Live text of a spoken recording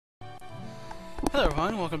Hello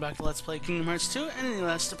everyone, welcome back to Let's Play Kingdom Hearts 2, and in the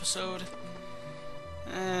last episode,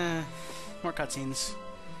 more cutscenes.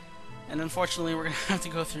 And unfortunately we're gonna have to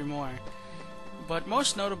go through more. But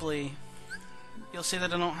most notably, you'll see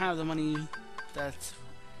that I don't have the money that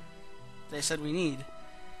they said we need.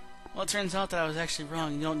 Well, it turns out that I was actually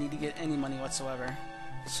wrong. You don't need to get any money whatsoever.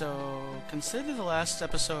 So, consider the last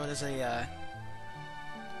episode as a,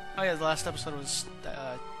 oh yeah, the last episode was,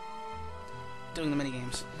 doing the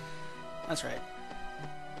minigames. That's right.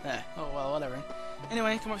 Oh well, whatever.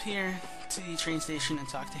 Anyway, come up here to the train station and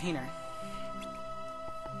talk to Hayner.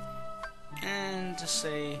 And just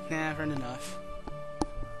say, nah, I've earned enough.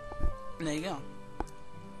 And there you go.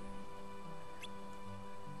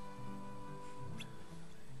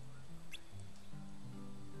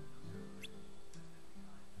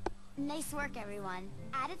 Nice work, everyone.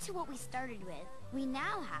 Added to what we started with, we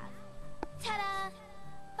now have, ta-da!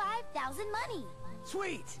 5,000 money!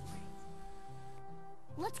 Sweet!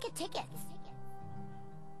 Let's get tickets.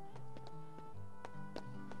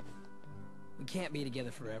 We can't be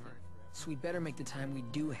together forever, so we'd better make the time we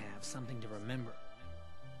do have something to remember.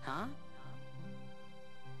 Huh?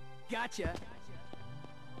 Gotcha!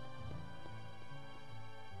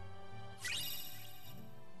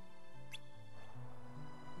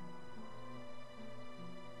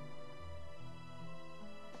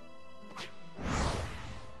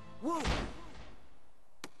 Whoa!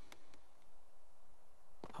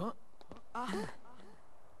 Huh?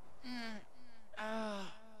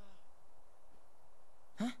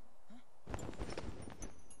 Huh?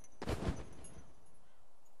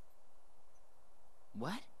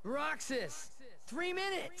 What? Roxas! 3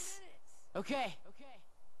 minutes! Okay.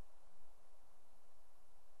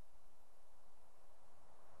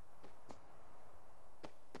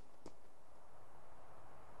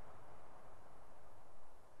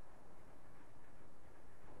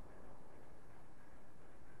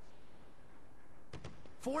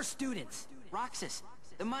 Four students. Roxas,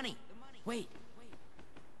 the money. Wait.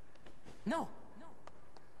 No.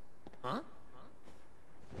 Huh?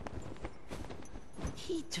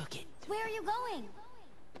 He took it. Where are you going?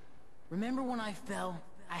 Remember when I fell?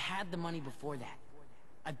 I had the money before that.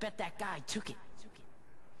 I bet that guy took it.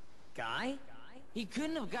 Guy? He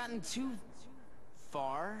couldn't have gotten too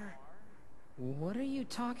far. What are you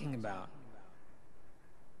talking about?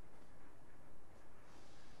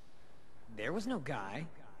 There was no guy.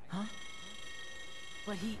 Huh?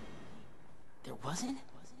 But there wasn't?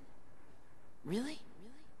 Really?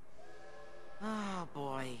 Oh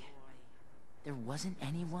boy. There wasn't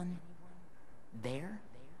anyone there?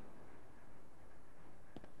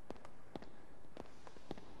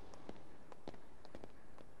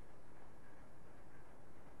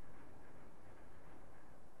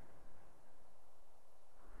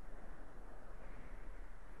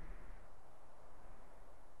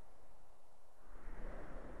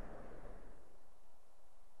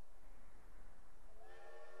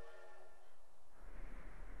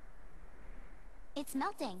 It's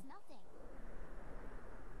melting.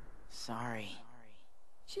 Sorry.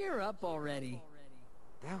 Cheer up already.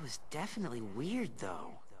 That was definitely weird,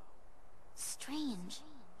 though. Strange.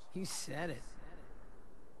 You said it.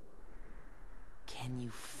 Can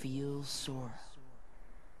you feel Sora?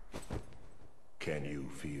 Can you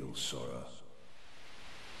feel Sora?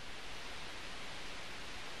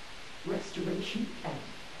 Restoration at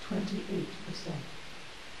 28%.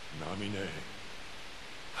 Namine.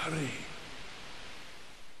 Hurry.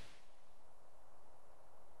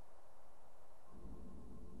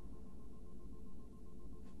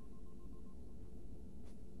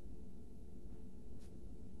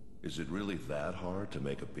 Is it really that hard to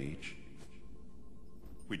make a beach?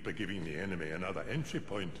 We'd be giving the enemy another entry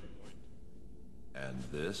point. And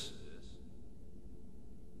this?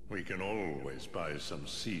 We can always buy some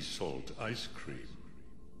sea salt ice cream.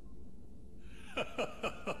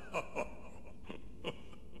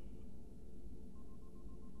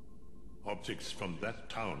 Objects from that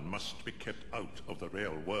town must be kept out of the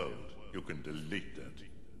real world. You can delete that.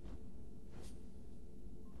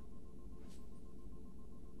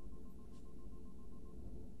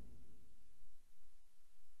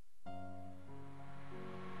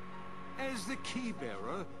 As the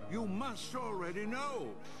key-bearer, you must already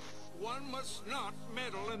know. One must not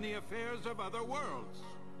meddle in the affairs of other worlds.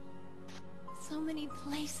 So many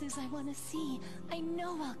places I want to see. I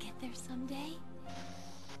know I'll get there someday.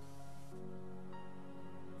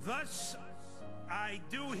 Thus, I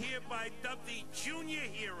do hereby dub the junior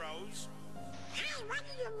heroes. Hey, what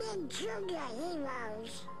do you mean, junior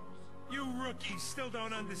heroes? You rookies still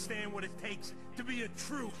don't understand what it takes to be a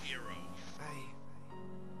true hero.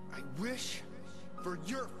 I wish for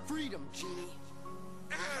your freedom, Genie.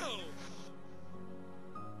 hell?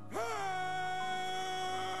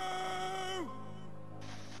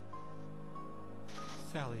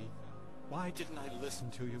 Sally, why didn't I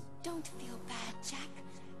listen to you? Don't feel bad, Jack.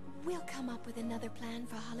 We'll come up with another plan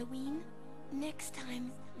for Halloween. Next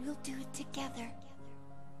time, we'll do it together.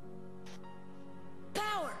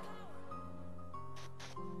 Power!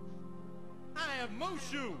 I have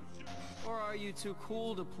Mushu! Or are you too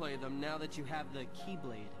cool to play them now that you have the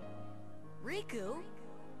Keyblade? Riku?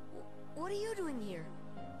 What are you doing here?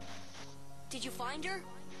 Did you find her?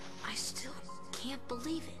 I still can't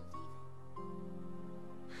believe it.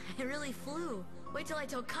 I really flew. Wait till I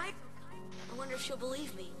tell Kite. I wonder if she'll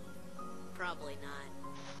believe me. Probably not.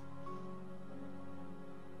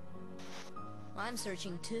 I'm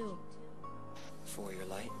searching too. For your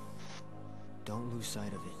light. Don't lose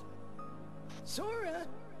sight of it. Sora,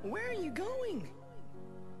 where are you going?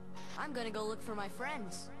 I'm gonna go look for my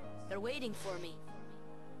friends. They're waiting for me.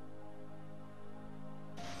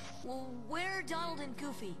 Well, where are Donald and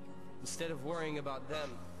Goofy? Instead of worrying about them,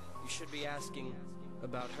 you should be asking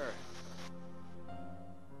about her.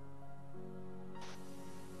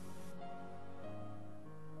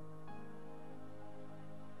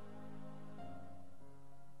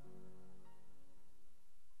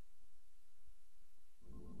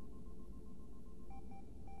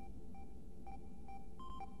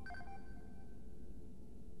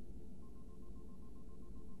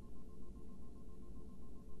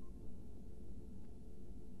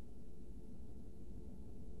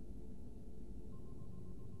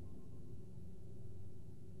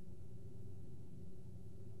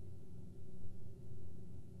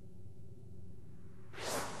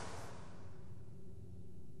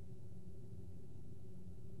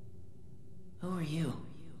 Who are you?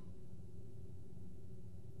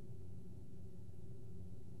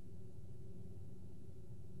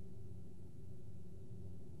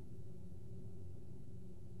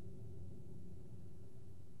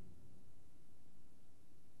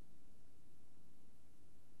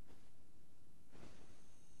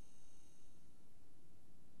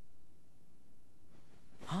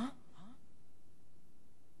 Huh?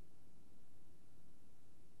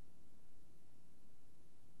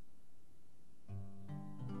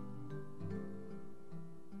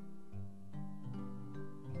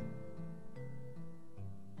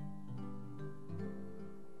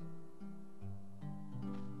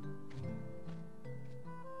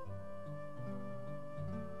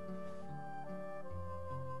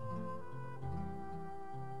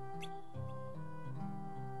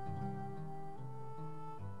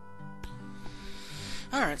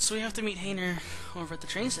 Alright, so we have to meet Hayner over at the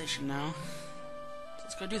train station now. So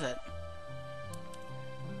let's go do that.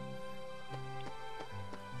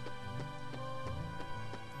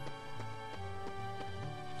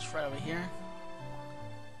 It's right over here.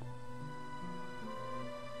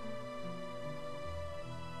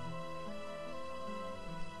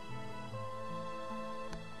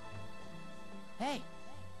 Hey!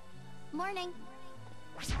 Morning.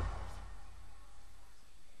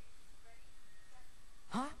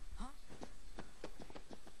 Huh?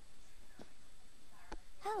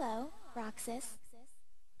 Hello, Roxas.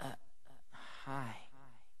 Hi.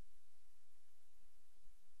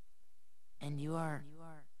 And you are...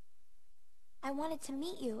 I wanted to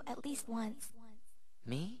meet you at least once.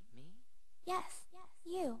 Me? Yes,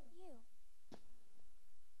 you.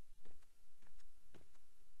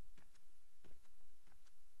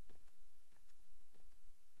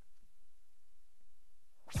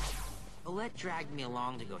 Olette dragged me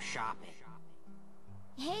along to go shopping.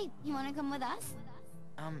 Hey, you wanna come with us?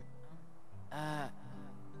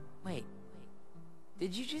 Wait.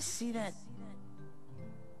 Did you just see that?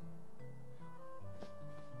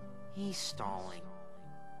 He's stalling.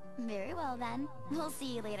 Very well then. We'll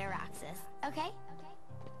see you later, Roxas. Okay?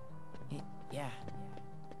 Yeah.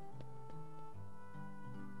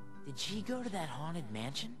 Did she go to that haunted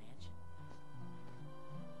mansion?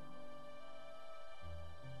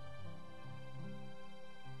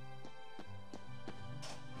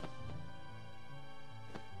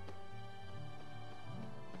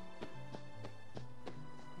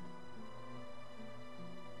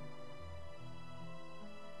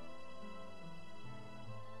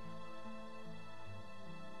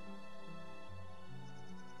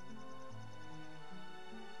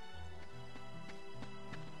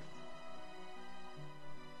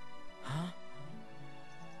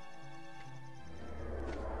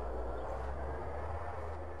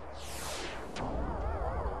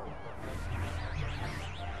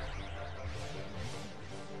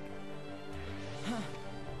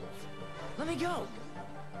 Let me go!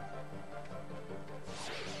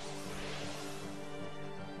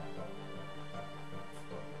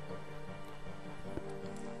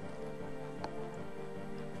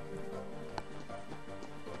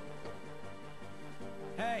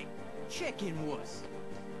 chicken wuss.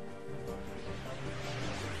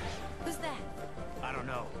 Who's that? I don't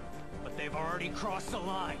know, but they've already crossed the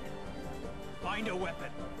line. Find a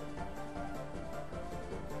weapon.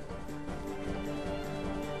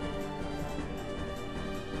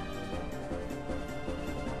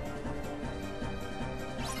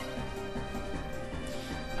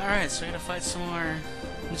 Alright, so we gotta fight some more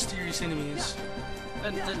mysterious enemies.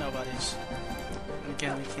 They're nobodies. And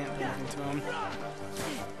again, we can't do anything to them.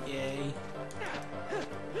 Yay.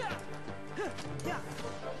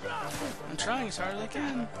 I'm trying as hard as I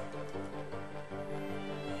can.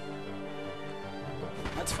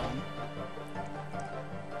 That's fun.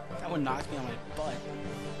 That would knock me on my butt.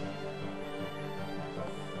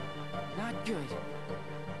 Not good.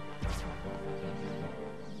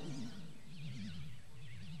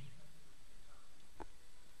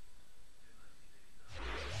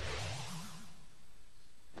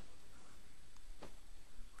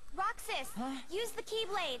 Roxas, use the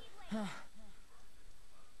Keyblade.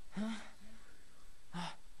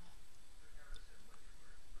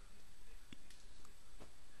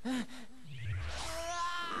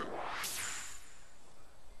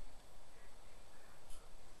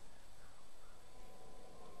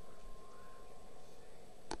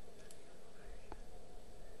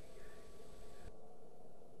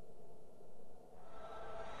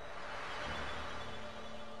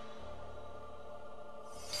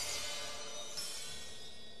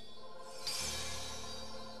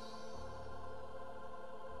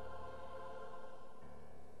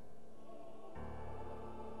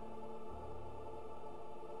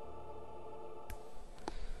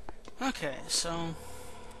 Okay, so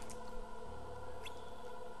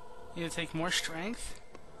you take more strength,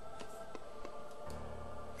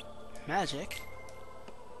 magic,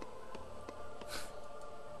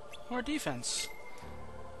 or defense.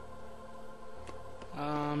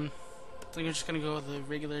 I think I'm just gonna go the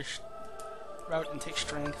regular route and take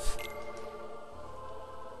strength.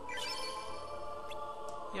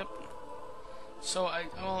 Yep. So I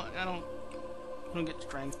don't get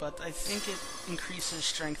strength, but I think it increases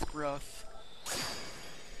strength growth,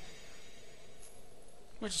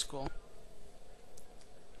 which is cool.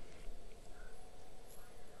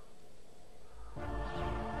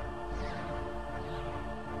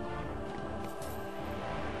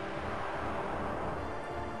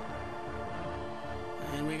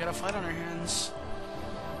 And we got a fight on our hands.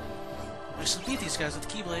 I should beat these guys with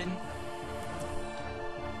the Keyblade.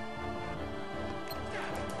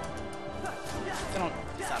 They don't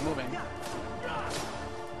stop moving.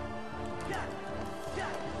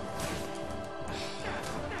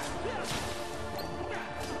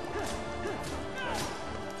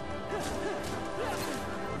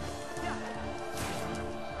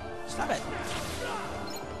 Stop it.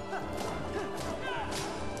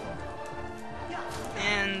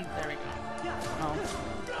 And there we go. Oh,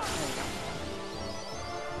 there we go.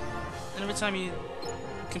 And every time you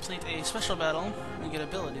complete a special battle, you get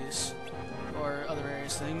abilities. Or other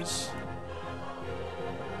various things.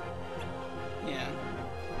 Yeah.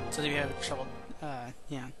 So if you have trouble,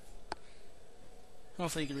 yeah.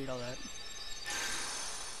 Hopefully you can read all that.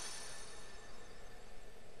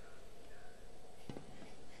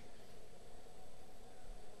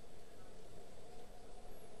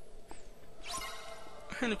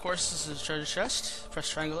 And of course, this is a treasure chest. Press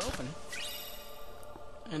triangle to open.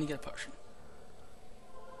 And you get a potion.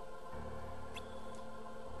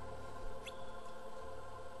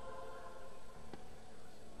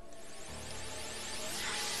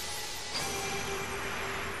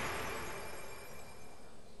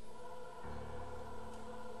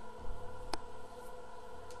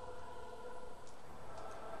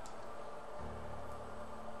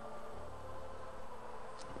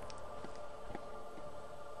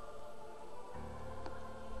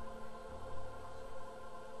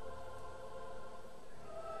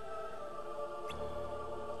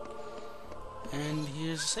 And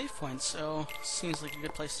here's a save point, so seems like a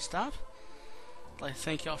good place to stop. I'd like to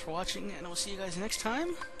thank you all for watching, and we'll see you guys next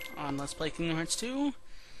time on Let's Play Kingdom Hearts 2,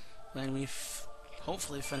 when we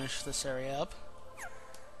hopefully finish this area up.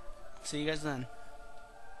 See you guys then.